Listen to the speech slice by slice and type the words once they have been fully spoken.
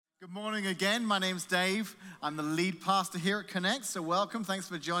Good morning again. My name's Dave. I'm the lead pastor here at Connect, so welcome. Thanks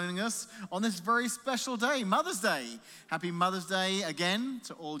for joining us on this very special day, Mother's Day. Happy Mother's Day again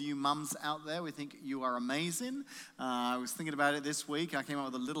to all you mums out there. We think you are amazing. I was thinking about it this week. I came up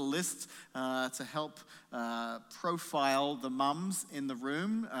with a little list to help profile the mums in the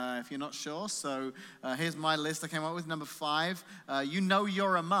room, if you're not sure. So here's my list I came up with. Number 5, you know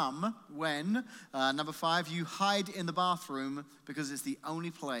you're a mum when, number 5, you hide in the bathroom because it's the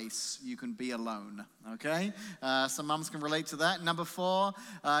only place you can be alone, okay? Some mums can relate to that. Number 4,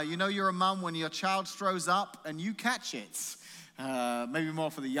 you know you're a mum when your child throws up and you catch it. Maybe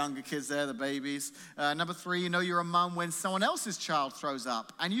more for the younger kids there, the babies. Number 3, you know you're a mum when someone else's child throws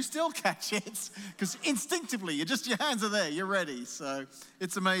up and you still catch it because instinctively, your hands are there, you're ready. So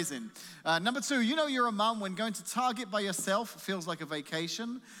it's amazing. Number 2, you know you're a mum when going to Target by yourself feels like a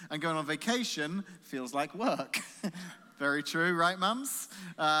vacation and going on vacation feels like work. Very true, right, mums?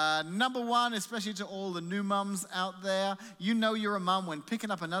 Number 1, especially to all the new mums out there, you know you're a mum when picking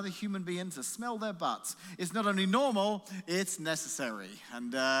up another human being to smell their butts. It's not only normal, it's necessary.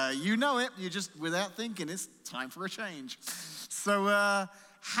 And you know it, you just, without thinking, it's time for a change. So,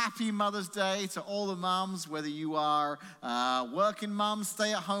 happy Mother's Day to all the mums, whether you are working mums,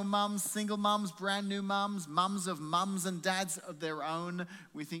 stay-at-home mums, single mums, brand new mums, mums of mums and dads of their own.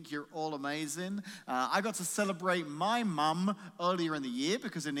 We think you're all amazing. I got to celebrate my mum earlier in the year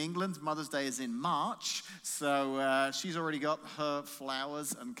because in England, Mother's Day is in March. So she's already got her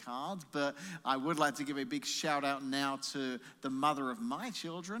flowers and cards. But I would like to give a big shout out now to the mother of my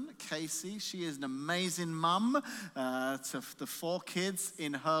children, Casey. She is an amazing mum to the 4 kids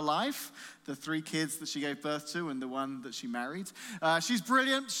in her life, the 3 kids that she gave birth to and the one that she married. She's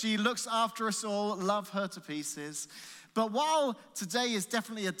brilliant. She looks after us all. Love her to pieces. But while today is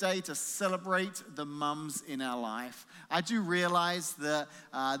definitely a day to celebrate the mums in our life, I do realize that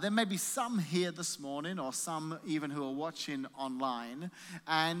there may be some here this morning or some even who are watching online,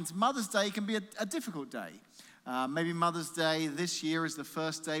 and Mother's Day can be a difficult day. Maybe Mother's Day this year is the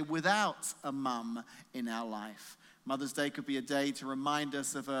first day without a mum in our life. Mother's Day could be a day to remind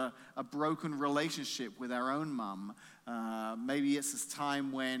us of a broken relationship with our own mum. Maybe it's a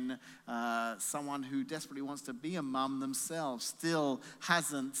time when someone who desperately wants to be a mum themselves still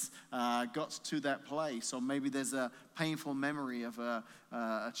hasn't got to that place. Or maybe there's a painful memory of a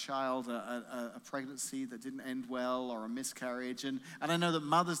child, a pregnancy that didn't end well, or a miscarriage. And I know that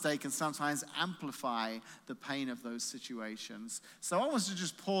Mother's Day can sometimes amplify the pain of those situations. So I want to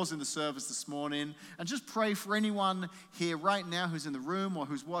just pause in the service this morning and just pray for anyone here right now who's in the room or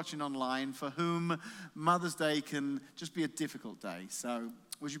who's watching online for whom Mother's Day can just be a difficult day. So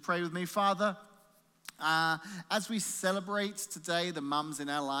would you pray with me? Father, as we celebrate today the mums in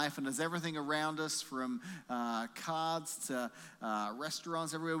our life, and as everything around us from cards to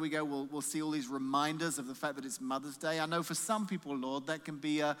restaurants, everywhere we go, we'll see all these reminders of the fact that it's Mother's Day. I know for some people, Lord, that can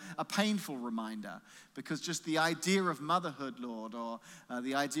be a painful reminder, because just the idea of motherhood, Lord, or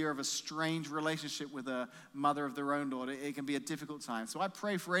the idea of a strange relationship with a mother of their own, Lord, it can be a difficult time. So I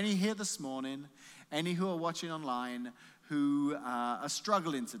pray for any here this morning, any who are watching online, who are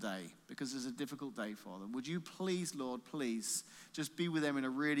struggling today because it's a difficult day for them. Would you please, Lord, please just be with them in a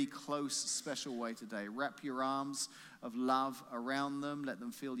really close, special way today. Wrap your arms of love around them. Let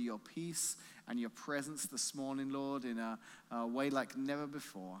them feel your peace and your presence this morning, Lord, in a way like never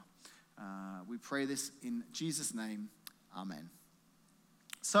before. We pray this in Jesus' name. Amen.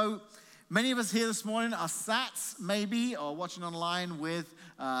 So, many of us here this morning are sat, maybe, or watching online with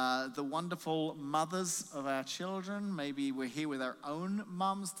the wonderful mothers of our children. Maybe we're here with our own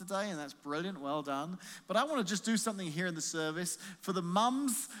mums today, and that's brilliant. Well done. But I want to just do something here in the service for the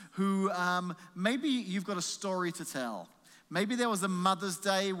mums who maybe you've got a story to tell. Maybe there was a Mother's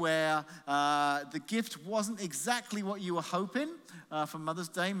Day where the gift wasn't exactly what you were hoping for Mother's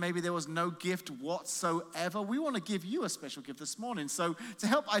Day. Maybe there was no gift whatsoever. We want to give you a special gift this morning. So to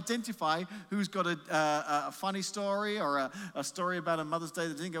help identify who's got a funny story or a story about a Mother's Day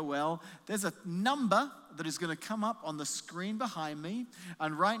that didn't go well, there's a number that is going to come up on the screen behind me.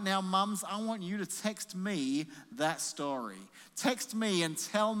 And right now, mums, I want you to text me that story. Text me and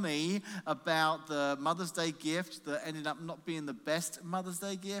tell me about the Mother's Day gift that ended up not being the best Mother's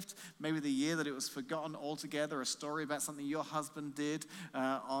Day gift. Maybe the year that it was forgotten altogether, a story about something your husband did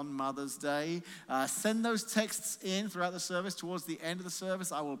on Mother's Day. Send those texts in throughout the service. Towards the end of the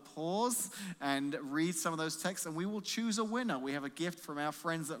service, I will pause and read some of those texts, and we will choose a winner. We have a gift from our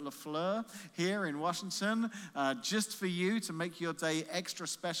friends at LaFleur here in Washington. written just for you to make your day extra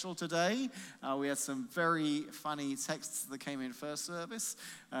special today. We had some very funny texts that came in first service.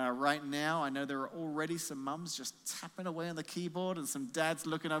 Right now, I know there are already some mums just tapping away on the keyboard and some dads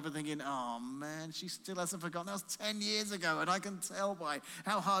looking over thinking, oh man, she still hasn't forgotten. That was 10 years ago, and I can tell by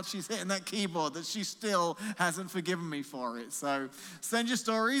how hard she's hitting that keyboard that she still hasn't forgiven me for it. So send your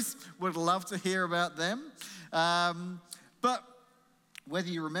stories. Would love to hear about them. But whether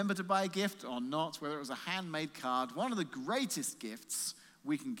you remember to buy a gift or not, whether it was a handmade card, one of the greatest gifts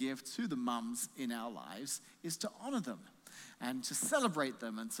we can give to the mums in our lives is to honor them and to celebrate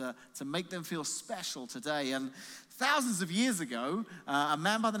them and to make them feel special today. And thousands of years ago, a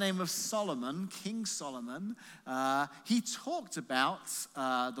man by the name of Solomon, King Solomon, he talked about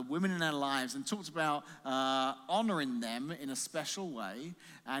the women in our lives and talked about honoring them in a special way.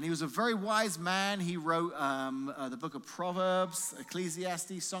 And he was a very wise man. He wrote the book of Proverbs,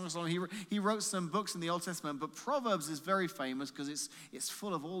 Ecclesiastes, Song of Solomon. He wrote some books in the Old Testament, but Proverbs is very famous because it's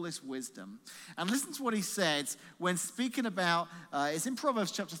full of all this wisdom. And listen to what he said when speaking about, it's in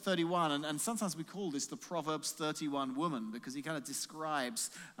Proverbs chapter 31, and sometimes we call this the Proverbs 31 woman because he kind of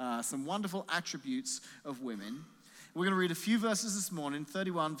describes some wonderful attributes of women. We're going to read a few verses this morning.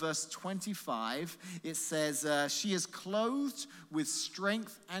 31 verse 25, it says, she is clothed with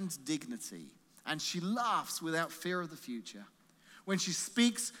strength and dignity, and she laughs without fear of the future. When she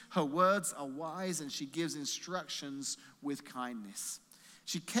speaks, her words are wise, and she gives instructions with kindness.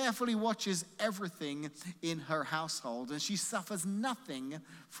 She carefully watches everything in her household, and she suffers nothing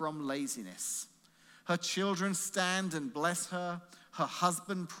from laziness. Her children stand and bless her. Her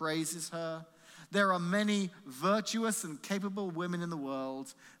husband praises her. There are many virtuous and capable women in the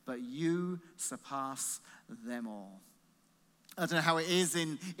world, but you surpass them all. I don't know how it is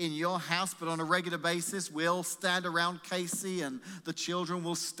in your house, but on a regular basis, we'll stand around Casey and the children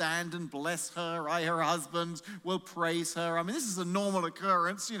will stand and bless her. Her husband will praise her. I mean, this is a normal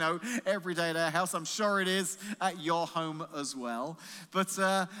occurrence, every day at our house. I'm sure it is at your home as well. But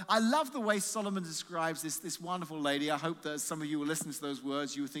I love the way Solomon describes this wonderful lady. I hope that as some of you were listening to those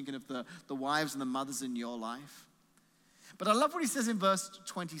words, you were thinking of the wives and the mothers in your life. But I love what he says in verse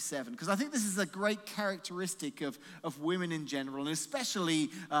 27, because I think this is a great characteristic of women in general, and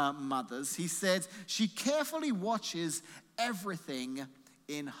especially mothers. He said, she carefully watches everything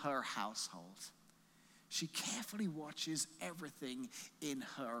in her household. She carefully watches everything in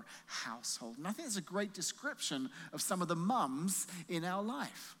her household. And I think it's a great description of some of the mums in our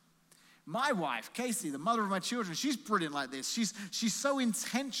life. My wife, Casey, the mother of my children, she's brilliant like this. She's so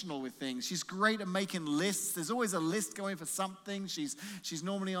intentional with things. She's great at making lists. There's always a list going for something. She's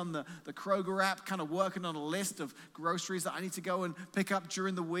normally on the Kroger app kind of working on a list of groceries that I need to go and pick up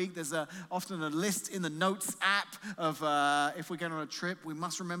during the week. There's often a list in the Notes app of if we're going on a trip, we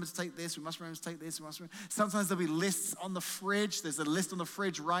must remember to take this, we must remember to take this. Sometimes there'll be lists on the fridge. There's a list on the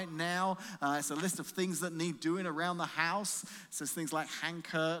fridge right now. It's a list of things that need doing around the house. It says things like hang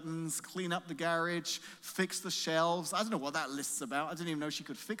curtains, clean up the garage, fix the shelves. I don't know what that list's about. I didn't even know she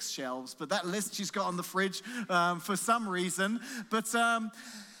could fix shelves, but that list she's got on the fridge for some reason. But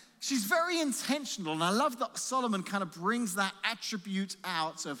she's very intentional, and I love that Solomon kind of brings that attribute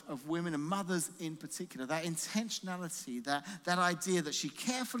out of women and mothers in particular, that intentionality, that idea that she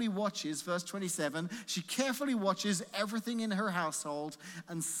carefully watches, verse 27, she carefully watches everything in her household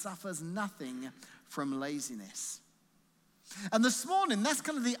and suffers nothing from laziness. And this morning, that's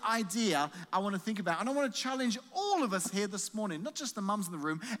kind of the idea I want to think about. And I want to challenge all of us here this morning, not just the mums in the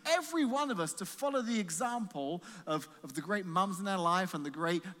room, every one of us to follow the example of the great mums in our life and the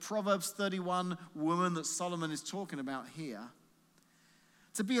great Proverbs 31 woman that Solomon is talking about here.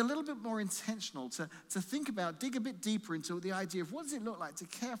 To be a little bit more intentional, to think about, dig a bit deeper into the idea of what does it look like to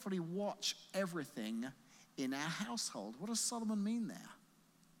carefully watch everything in our household? What does Solomon mean there?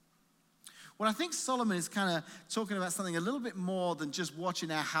 Well, I think Solomon is kind of talking about something a little bit more than just watching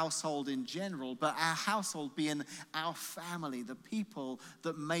our household in general, but our household being our family, the people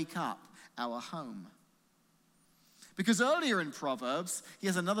that make up our home. Because earlier in Proverbs, he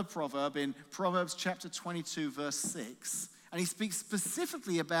has another proverb in Proverbs chapter 22, verse 6, and he speaks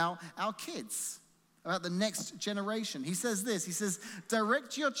specifically about our kids, about the next generation. He says this, he says,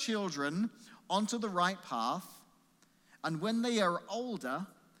 direct your children onto the right path, and when they are older,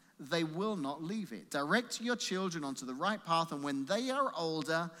 they will not leave it. Direct your children onto the right path, and when they are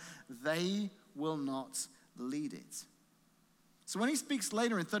older, they will not lead it. So when he speaks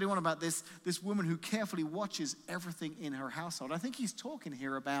later in 31 about this woman who carefully watches everything in her household, I think he's talking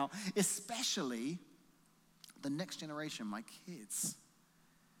here about especially the next generation, my kids.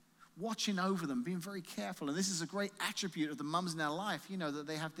 watching over them, being very careful. And this is a great attribute of the mums in our life, that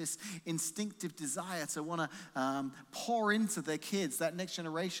they have this instinctive desire to want to pour into their kids, that next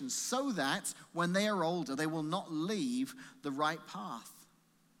generation, so that when they are older, they will not leave the right path.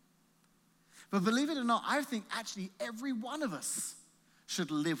 But believe it or not, I think actually every one of us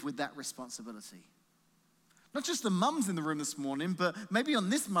should live with that responsibility. Not just the mums in the room this morning, but maybe on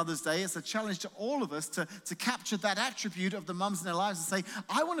this Mother's Day, it's a challenge to all of us to capture that attribute of the mums in their lives and say,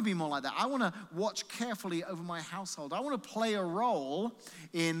 I want to be more like that. I want to watch carefully over my household. I want to play a role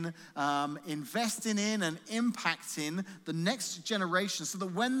in investing in and impacting the next generation so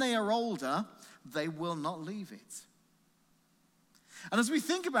that when they are older, they will not leave it. And as we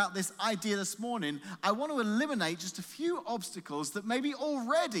think about this idea this morning, I want to eliminate just a few obstacles that maybe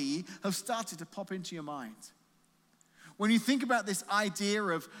already have started to pop into your mind. When you think about this idea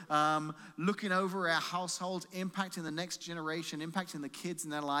of looking over our household, impacting the next generation, impacting the kids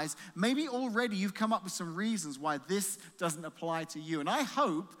in their lives, maybe already you've come up with some reasons why this doesn't apply to you. And I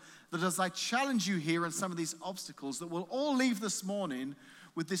hope that as I challenge you here on some of these obstacles, that we'll all leave this morning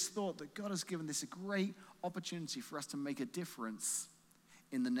with this thought that God has given this a great opportunity for us to make a difference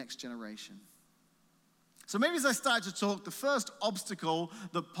in the next generation. So maybe as I started to talk, the first obstacle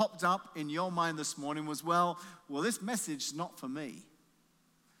that popped up in your mind this morning was, well, this message is not for me.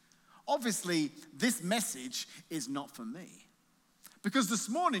 Obviously, this message is not for me. Because this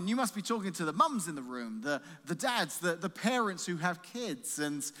morning, you must be talking to the mums in the room, the dads, the parents who have kids,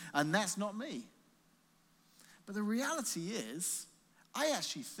 and that's not me. But the reality is, I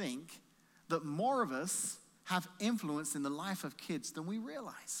actually think that more of us have influence in the life of kids than we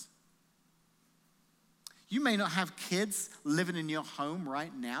realize. You may not have kids living in your home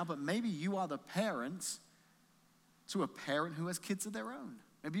right now, but maybe you are the parent to a parent who has kids of their own.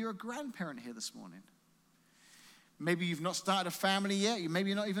 Maybe you're a grandparent here this morning. Maybe you've not started a family yet.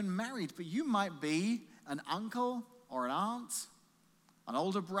 Maybe you're not even married, but you might be an uncle or an aunt, an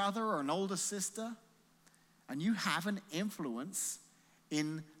older brother or an older sister, and you have an influence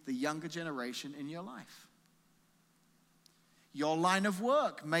in the younger generation in your life. Your line of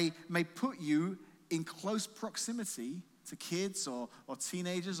work may put you in close proximity to kids or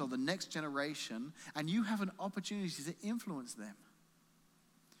teenagers or the next generation, and you have an opportunity to influence them.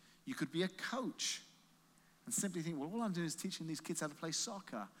 You could be a coach and simply think, well, all I'm doing is teaching these kids how to play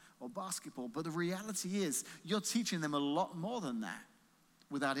soccer or basketball. But the reality is, you're teaching them a lot more than that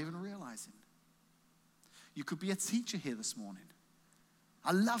without even realizing. You could be a teacher here this morning.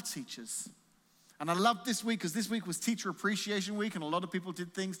 I love teachers. And I loved this week because this week was Teacher Appreciation Week, and a lot of people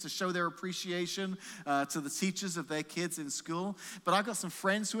did things to show their appreciation to the teachers of their kids in school. But I've got some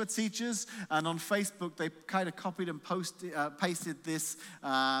friends who are teachers, and on Facebook they kind of copied and pasted this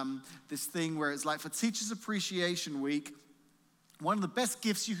thing where it's like, for Teachers Appreciation Week, one of the best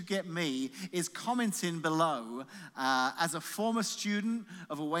gifts you could get me is commenting below as a former student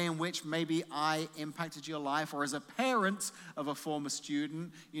of a way in which maybe I impacted your life, or as a parent of a former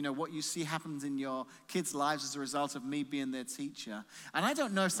student, what you see happens in your kids' lives as a result of me being their teacher. And I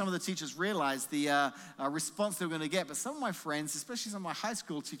don't know if some of the teachers realized the response they were going to get, but some of my friends, especially some of my high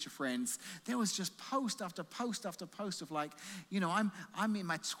school teacher friends, there was just post after post after post of like, I'm in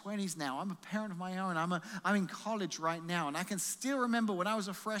my 20s now, I'm a parent of my own, I'm in college right now, and I can still remember when I was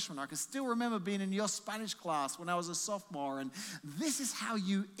a freshman. I can still remember being in your Spanish class when I was a sophomore, and this is how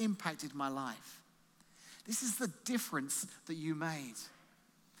you impacted my life. This is the difference that you made.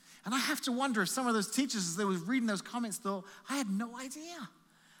 And I have to wonder if some of those teachers, as they were reading those comments, thought, I had no idea.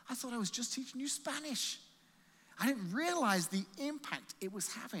 I thought I was just teaching you Spanish. I didn't realize the impact it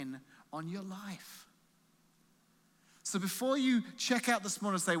was having on your life. So before you check out this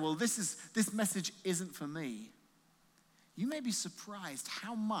morning and say, well, this message isn't for me, you may be surprised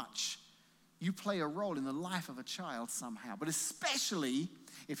how much you play a role in the life of a child somehow. But especially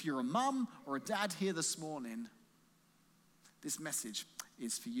if you're a mum or a dad here this morning, this message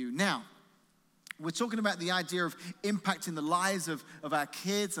is for you. Now, we're talking about the idea of impacting the lives of our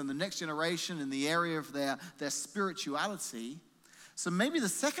kids and the next generation in the area of their spirituality. So maybe the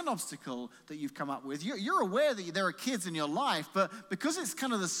second obstacle that you've come up with, you're aware that there are kids in your life, but because it's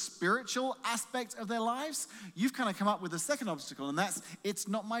kind of the spiritual aspect of their lives, you've kind of come up with a second obstacle, and that's, it's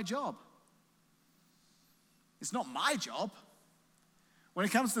not my job. It's not my job. When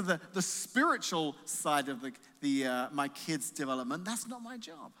it comes to the spiritual side of my kids' development, that's not my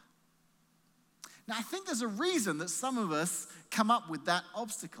job. Now, I think there's a reason that some of us come up with that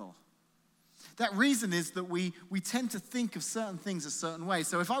obstacle. That reason is that we tend to think of certain things a certain way.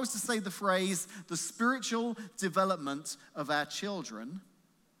 So if I was to say the phrase, the spiritual development of our children,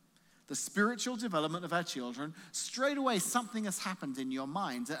 the spiritual development of our children, straight away something has happened in your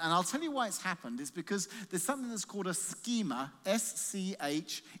mind. And I'll tell you why it's happened. It's because there's something that's called a schema, S-C-H-E-M-A,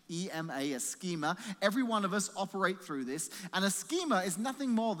 a schema. Every one of us operate through this. And a schema is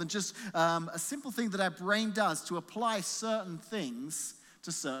nothing more than just a simple thing that our brain does to apply certain things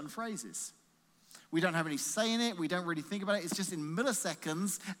to certain phrases. We don't have any say in it. We don't really think about it. It's just in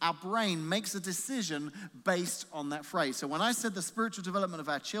milliseconds, our brain makes a decision based on that phrase. So when I said the spiritual development of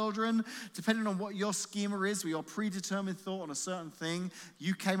our children, depending on what your schema is, or your predetermined thought on a certain thing,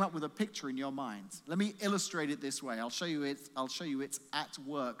 you came up with a picture in your mind. Let me illustrate it this way. I'll show you it at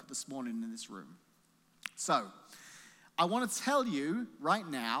work this morning in this room. So I want to tell you right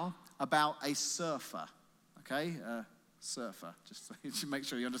now about a surfer, okay? Surfer, just to make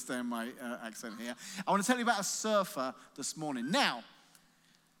sure you understand my accent here. I want to tell you about a surfer this morning. Now,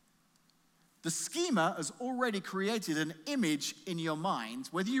 the schema has already created an image in your mind.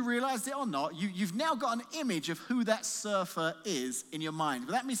 Whether you realized it or not, you've now got an image of who that surfer is in your mind,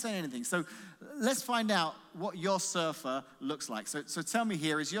 without me saying anything. So let's find out what your surfer looks like. So tell me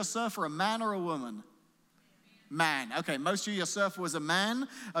here, is your surfer a man or a woman? Man. Okay, most of you, your surfer was a man.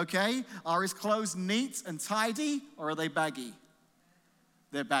 Okay, are his clothes neat and tidy, or are they baggy?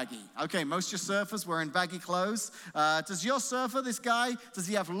 They're baggy. Okay, most of your surfers wearing baggy clothes. Does your surfer, this guy, does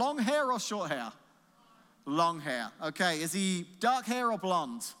he have long hair or short hair? Long hair. Okay, is he dark hair or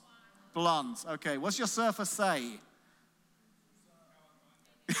blonde? Blonde. Okay, what's your surfer say?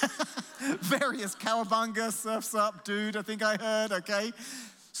 Various cowabunga, surfs up, dude, I think I heard, okay?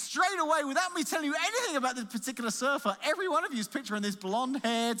 Straight away, without me telling you anything about this particular surfer, every one of you is picturing this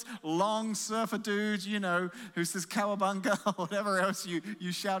blonde-haired, long surfer dude, you know, who says cowabunga or whatever else you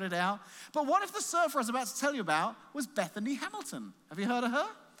shouted out. But what if the surfer I was about to tell you about was Bethany Hamilton? Have you heard of her?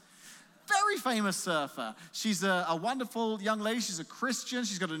 Very famous surfer. She's a wonderful young lady. She's a Christian.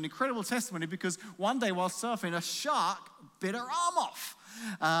 She's got an incredible testimony because one day while surfing, a shark bit her arm off.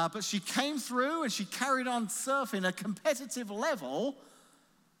 But she came through and she carried on surfing at a competitive level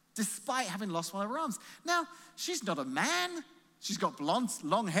despite having lost one of her arms. Now, she's not a man. She's got blonde,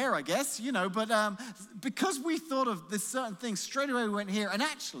 long hair, I guess, you know, but because we thought of this certain thing, straight away we went here, and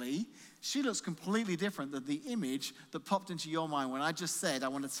actually, she looks completely different than the image that popped into your mind when I just said, I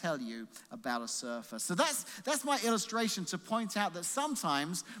want to tell you about a surfer. So that's my illustration to point out that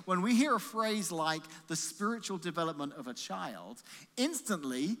sometimes when we hear a phrase like the spiritual development of a child,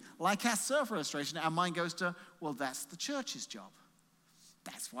 instantly, like our surfer illustration, our mind goes to, well, that's the church's job.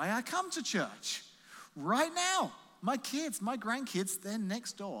 That's why I come to church. Right now, my kids, my grandkids, they're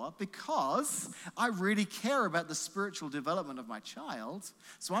next door because I really care about the spiritual development of my child.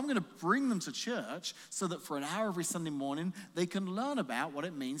 So I'm going to bring them to church so that for an hour every Sunday morning, they can learn about what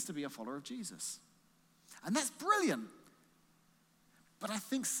it means to be a follower of Jesus. And that's brilliant. But I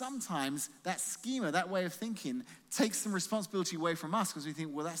think sometimes that schema, that way of thinking, takes some responsibility away from us because we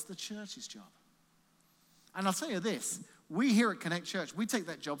think, well, that's the church's job. And I'll tell you this, we here at Connect Church, we take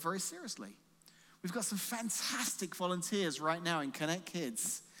that job very seriously. We've got some fantastic volunteers right now in Connect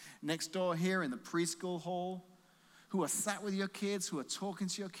Kids, next door here in the preschool hall, who are sat with your kids, who are talking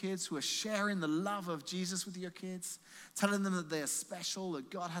to your kids, who are sharing the love of Jesus with your kids, telling them that they are special,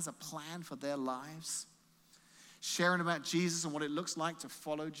 that God has a plan for their lives, sharing about Jesus and what it looks like to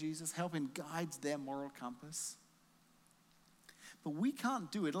follow Jesus, helping guide their moral compass. But we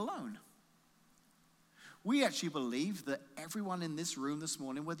can't do it alone. We actually believe that everyone in this room this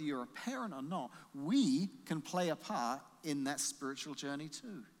morning, whether you're a parent or not, we can play a part in that spiritual journey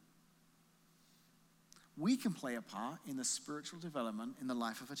too. We can play a part in the spiritual development in the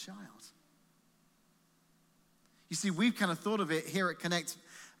life of a child. You see, we've kind of thought of it here at Connect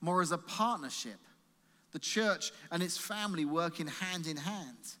more as a partnership. The church and its family working hand in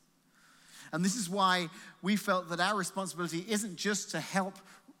hand. And this is why we felt that our responsibility isn't just to help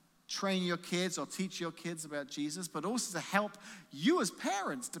train your kids or teach your kids about Jesus, but also to help you as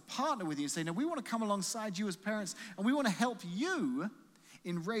parents to partner with you and say, no, we want to come alongside you as parents and we want to help you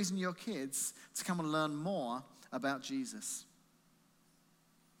in raising your kids to come and learn more about Jesus.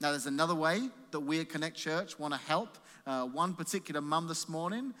 Now, there's another way that we at Connect Church want to help one particular mum this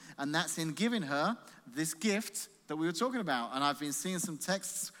morning, and that's in giving her this gift that we were talking about. And I've been seeing some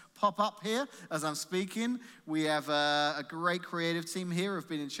texts pop up here as I'm speaking. We have a great creative team here who've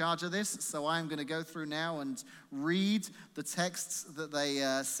been in charge of this. So I'm going to go through now and read the texts that they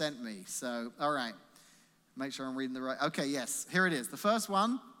sent me. So, all right. Make sure I'm reading the right. Okay, yes. Here it is. The first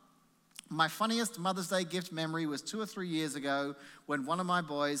one. My funniest Mother's Day gift memory was 2 or 3 years ago when one of my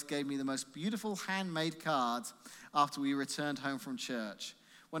boys gave me the most beautiful handmade card after we returned home from church.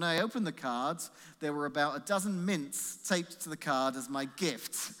 When I opened the cards, there were about a dozen mints taped to the card as my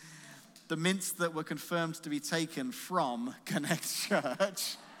gift. the mints that were confirmed to be taken from Connect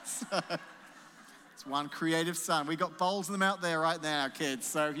Church. So, it's one creative son. We got bowls of them out there right now, kids.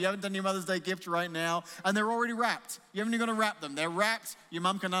 So if you haven't done your Mother's Day gift right now, and they're already wrapped, you haven't even got to wrap them. They're wrapped. Your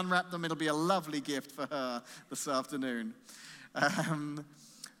mum can unwrap them. It'll be a lovely gift for her this afternoon.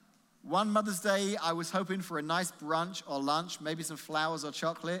 One Mother's Day, I was hoping for a nice brunch or lunch, maybe some flowers or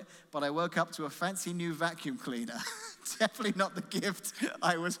chocolate, but I woke up to a fancy new vacuum cleaner. Definitely not the gift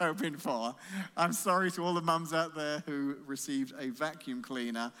I was hoping for. I'm sorry to all the mums out there who received a vacuum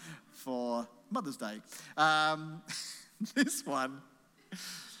cleaner for Mother's Day. This one,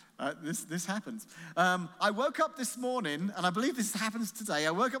 this happens. I woke up this morning, and I believe this happens today.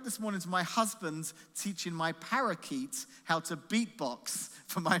 I woke up this morning to my husband teaching my parakeet how to beatbox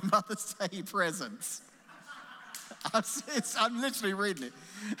for my Mother's Day presents. I'm literally reading it.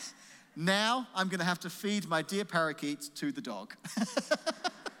 Now I'm going to have to feed my dear parakeet to the dog.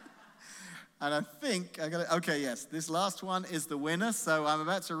 And I think yes, this last one is the winner. So I'm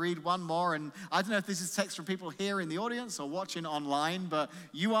about to read one more. And I don't know if this is text from people here in the audience or watching online, but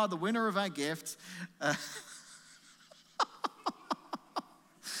you are the winner of our gift.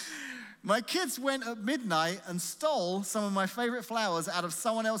 My kids went at midnight and stole some of my favorite flowers out of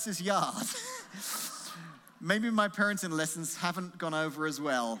someone else's yard. Maybe my parenting lessons haven't gone over as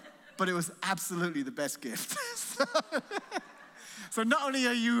well, but it was absolutely the best gift. So not only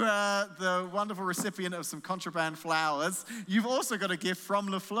are you the wonderful recipient of some contraband flowers, you've also got a gift from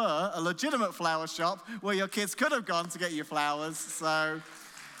Le Fleur, a legitimate flower shop where your kids could have gone to get you flowers. So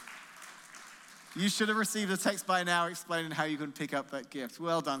you should have received a text by now explaining how you can pick up that gift.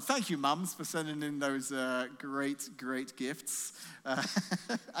 Well done. Thank you, mums, for sending in those great gifts.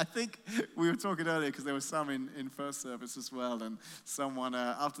 I think we were talking earlier because there was some in first service as well, and someone,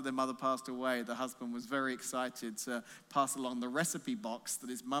 after their mother passed away, the husband was very excited to pass along the recipe box that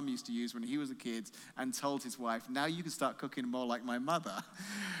his mum used to use when he was a kid and told his wife, now you can start cooking more like my mother.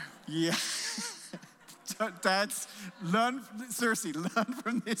 Yeah. Dads, learn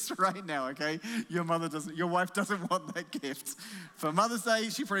from this right now, okay? Your wife doesn't want that gift. For Mother's Day,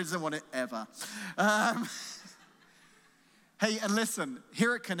 she probably doesn't want it ever. Hey, and listen,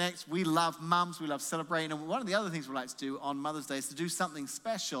 here at Connect, we love mums, we love celebrating, and one of the other things we like to do on Mother's Day is to do something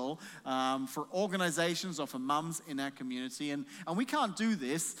special for organizations or for mums in our community, and we can't do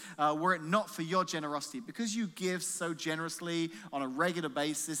this were it not for your generosity. Because you give so generously on a regular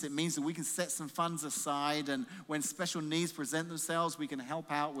basis, it means that we can set some funds aside, and when special needs present themselves, we can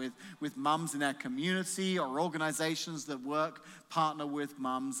help out with mums in our community or organizations that partner with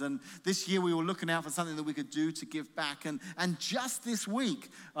mums. And this year we were looking out for something that we could do to give back, and just this week,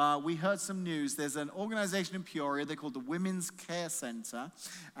 we heard some news. There's an organization in Peoria, they're called the Women's Care Center,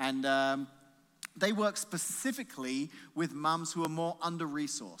 and they work specifically with mums who are more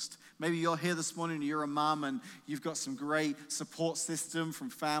under-resourced. Maybe you're here this morning and you're a mum and you've got some great support system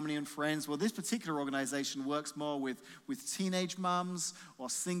from family and friends. Well, this particular organization works more with teenage mums or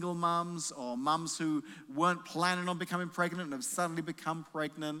single mums or mums who weren't planning on becoming pregnant and have suddenly become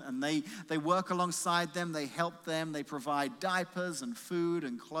pregnant, and they work alongside them, they help them, they provide diapers and food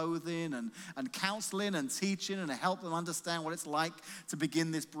and clothing and counseling and teaching and help them understand what it's like to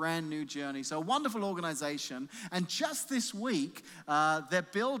begin this brand new journey. So a wonderful organization, and just this week, their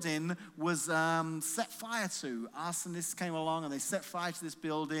building was set fire to. Arsonists came along and they set fire to this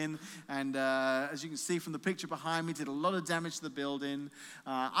building, and as you can see from the picture behind me, did a lot of damage to the building.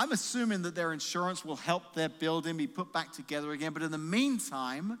 I'm assuming that their insurance will help their building be put back together again, but in the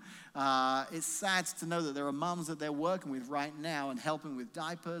meantime, it's sad to know that there are mums that they're working with right now and helping with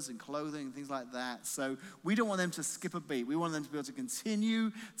diapers and clothing and things like that. So we don't want them to skip a beat. We want them to be able to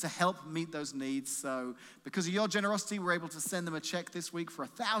continue to help meet those needs. So because of your generosity, we're able to send them a check this week for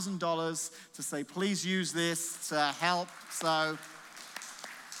 $1,000 to say, please use this to help. So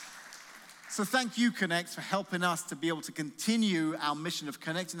thank you, Connect, for helping us to be able to continue our mission of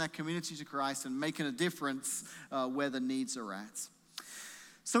connecting our community to Christ and making a difference where the needs are at.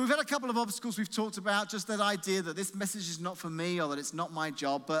 So we've had a couple of obstacles we've talked about, just that idea that this message is not for me or that it's not my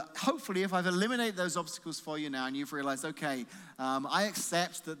job. But hopefully if I've eliminated those obstacles for you now and you've realized, okay, I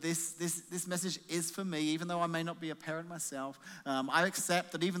accept that this message is for me, even though I may not be a parent myself. I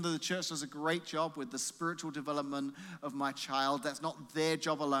accept that even though the church does a great job with the spiritual development of my child, that's not their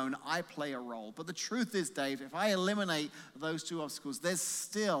job alone. I play a role. But the truth is, Dave, if I eliminate those two obstacles, there's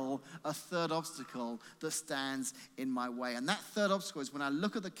still a third obstacle that stands in my way. And that third obstacle is when I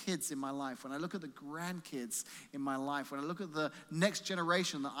look at the kids in my life, when I look at the grandkids in my life, when I look at the next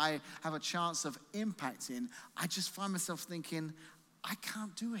generation that I have a chance of impacting, I just find myself thinking, I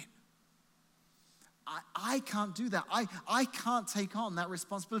can't do it. I can't do that. I can't take on that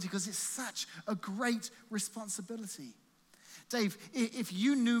responsibility because it's such a great responsibility. Dave, if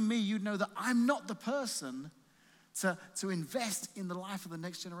you knew me, you'd know that I'm not the person to invest in the life of the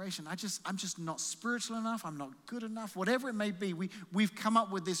next generation. I'm just not spiritual enough. I'm not good enough. Whatever it may be, we've come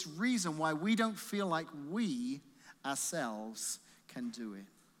up with this reason why we don't feel like we ourselves can do it.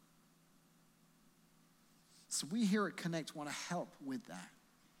 So we here at Connect want to help with that.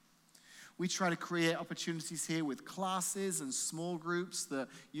 We try to create opportunities here with classes and small groups that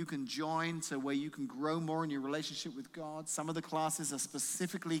you can join to where you can grow more in your relationship with God. Some of the classes are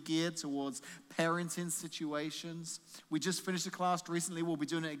specifically geared towards parenting situations. We just finished a class recently. We'll be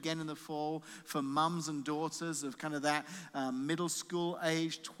doing it again in the fall for mums and daughters of kind of that middle school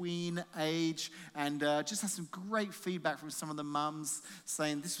age, tween age, and just had some great feedback from some of the mums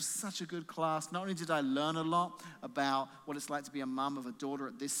saying this was such a good class. Not only did I learn a lot about what it's like to be a mum of a daughter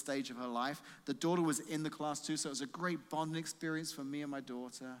at this stage of her life, the daughter was in the class too, so it was a great bonding experience for me and my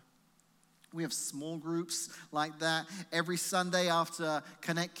daughter. We have small groups like that. Every Sunday after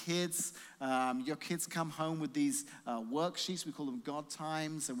Connect Kids, your kids come home with these worksheets. We call them God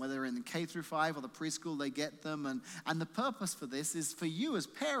Times, and whether they're in the K through 5 or the preschool, they get them. And the purpose for this is for you as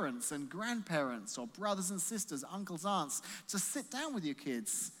parents and grandparents or brothers and sisters, uncles, aunts, to sit down with your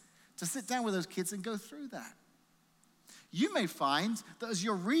kids, to sit down with those kids and go through that. You may find that as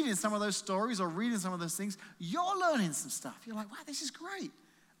you're reading some of those stories or reading some of those things, you're learning some stuff. You're like, wow, this is great.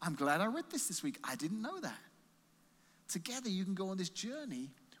 I'm glad I read this week. I didn't know that. Together, you can go on this journey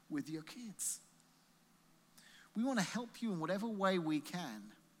with your kids. We want to help you in whatever way we can.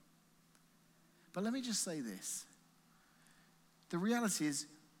 But let me just say this. The reality is,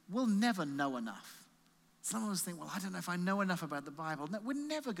 we'll never know enough. Some of us think, well, I don't know if I know enough about the Bible. No, we're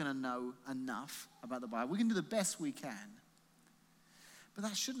never going to know enough about the Bible. We can do the best we can. But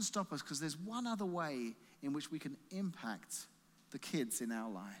that shouldn't stop us because there's one other way in which we can impact the kids in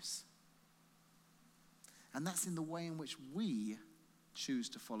our lives. And that's in the way in which we choose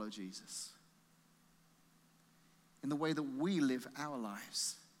to follow Jesus. In the way that we live our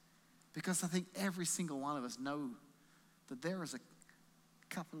lives. Because I think every single one of us know that there is a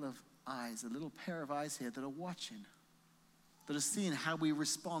couple of eyes, a little pair of eyes here that are watching, that are seeing how we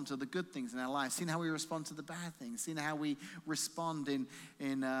respond to the good things in our lives, seeing how we respond to the bad things, seeing how we respond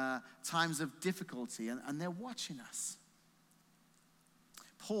in times of difficulty, and they're watching us.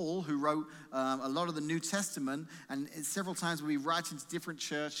 Paul, who wrote a lot of the New Testament, and several times when we write into different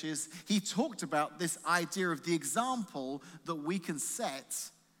churches, he talked about this idea of the example that we can set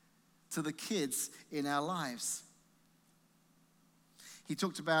to the kids in our lives. He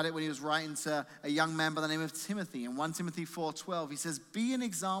talked about it when he was writing to a young man by the name of Timothy. In 1 Timothy 4:12, he says, be an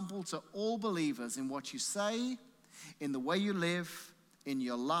example to all believers in what you say, in the way you live, in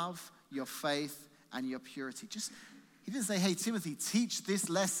your love, your faith, and your purity. He didn't say, hey, Timothy, teach this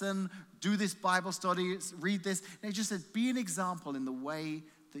lesson, do this Bible study, read this. No, he just said, be an example in the way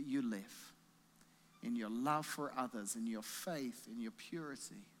that you live, in your love for others, in your faith, in your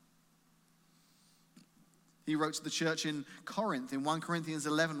purity. He wrote to the church in Corinth, in 1 Corinthians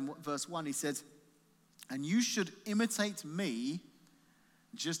 11, verse 1, he said, and you should imitate me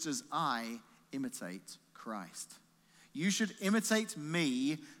just as I imitate Christ. You should imitate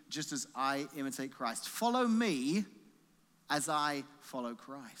me just as I imitate Christ. Follow me as I follow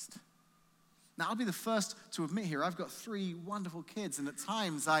Christ. Now, I'll be the first to admit here, I've got 3 wonderful kids, and at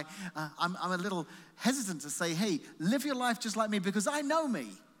times I'm a little hesitant to say, hey, live your life just like me, because I know me.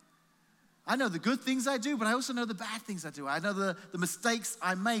 I know the good things I do, but I also know the bad things I do. I know the mistakes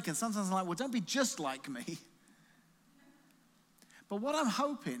I make, and sometimes I'm like, well, don't be just like me. But what I'm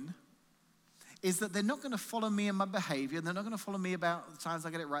hoping is that they're not going to follow me in my behavior. They're not going to follow me about the times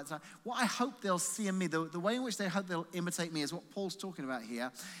I get it right. What I hope they'll see in me, the way in which they hope they'll imitate me is what Paul's talking about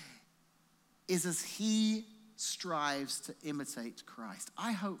here, is as he strives to imitate Christ.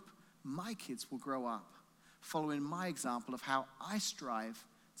 I hope my kids will grow up following my example of how I strive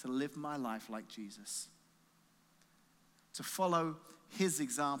to live my life like Jesus. To follow his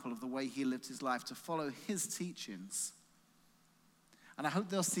example of the way he lived his life, to follow his teachings. And I hope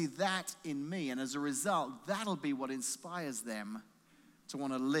they'll see that in me, and as a result, that'll be what inspires them to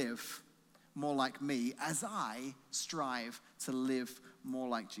want to live more like me as I strive to live more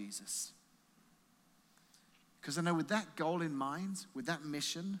like Jesus. Because I know with that goal in mind, with that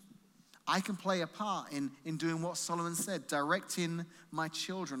mission, I can play a part in doing what Solomon said, directing my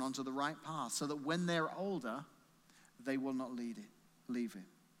children onto the right path so that when they're older, they will not leave it.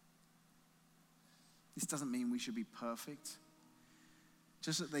 This doesn't mean we should be perfect,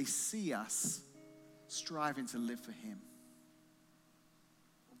 just that they see us striving to live for him.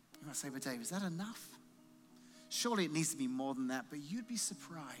 You might say, but Dave, is that enough? Surely it needs to be more than that, but you'd be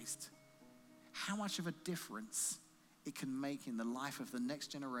surprised how much of a difference it can make in the life of the next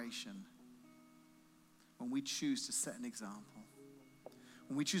generation when we choose to set an example.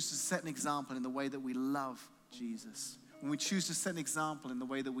 When we choose to set an example in the way that we love Jesus. When we choose to set an example in the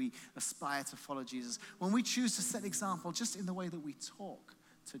way that we aspire to follow Jesus. When we choose to set an example just in the way that we talk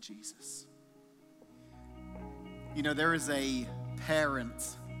to Jesus. You know, there is a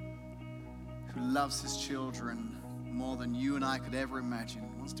parent who loves his children more than you and I could ever imagine.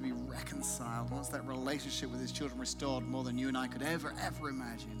 Wants to be reconciled, wants that relationship with his children restored more than you and I could ever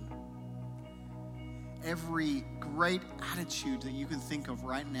imagine. Every great attitude that you can think of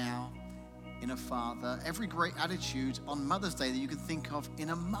right now in a father, every great attitude on Mother's Day that you can think of in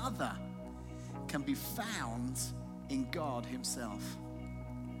a mother can be found in God himself.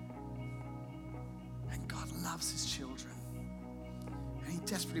 And God loves his children. And he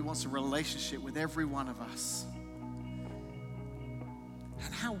desperately wants a relationship with every one of us.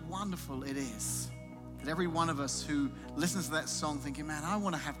 And how wonderful it is that every one of us who listens to that song thinking, man, I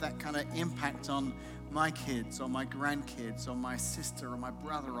want to have that kind of impact on my kids or my grandkids or my sister or my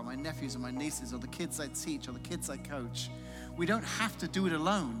brother or my nephews or my nieces or the kids I teach or the kids I coach. We don't have to do it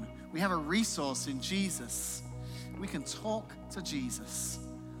alone. We have a resource in Jesus. We can talk to Jesus.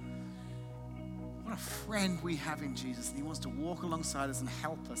 What a friend we have in Jesus, and he wants to walk alongside us and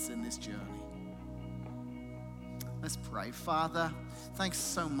help us in this journey. Let's pray. Father, thanks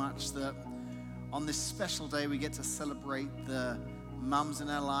so much that on this special day we get to celebrate the mums in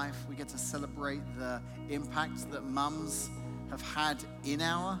our life. We get to celebrate the impact that mums have had in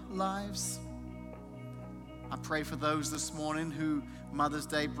our lives. I pray for those this morning who Mother's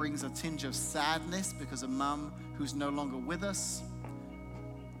Day brings a tinge of sadness because a mum who's no longer with us.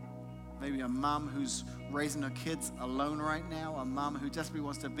 Maybe a mum who's raising her kids alone right now, a mum who desperately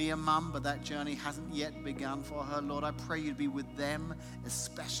wants to be a mum, but that journey hasn't yet begun for her. Lord, I pray you'd be with them,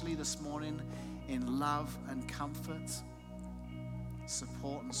 especially this morning, in love and comfort,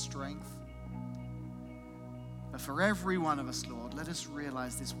 support and strength. But for every one of us, Lord, let us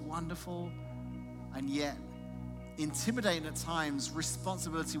realize this wonderful and yet intimidating at times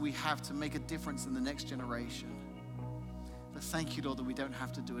responsibility we have to make a difference in the next generation. But thank you, Lord, that we don't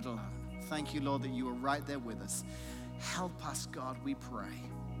have to do it alone. Thank you, Lord, that you are right there with us. Help us, God, we pray,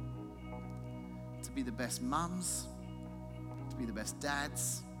 to be the best mums, to be the best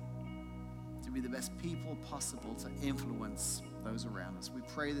dads, to be the best people possible to influence those around us. We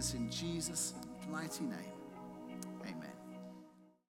pray this in Jesus' mighty name.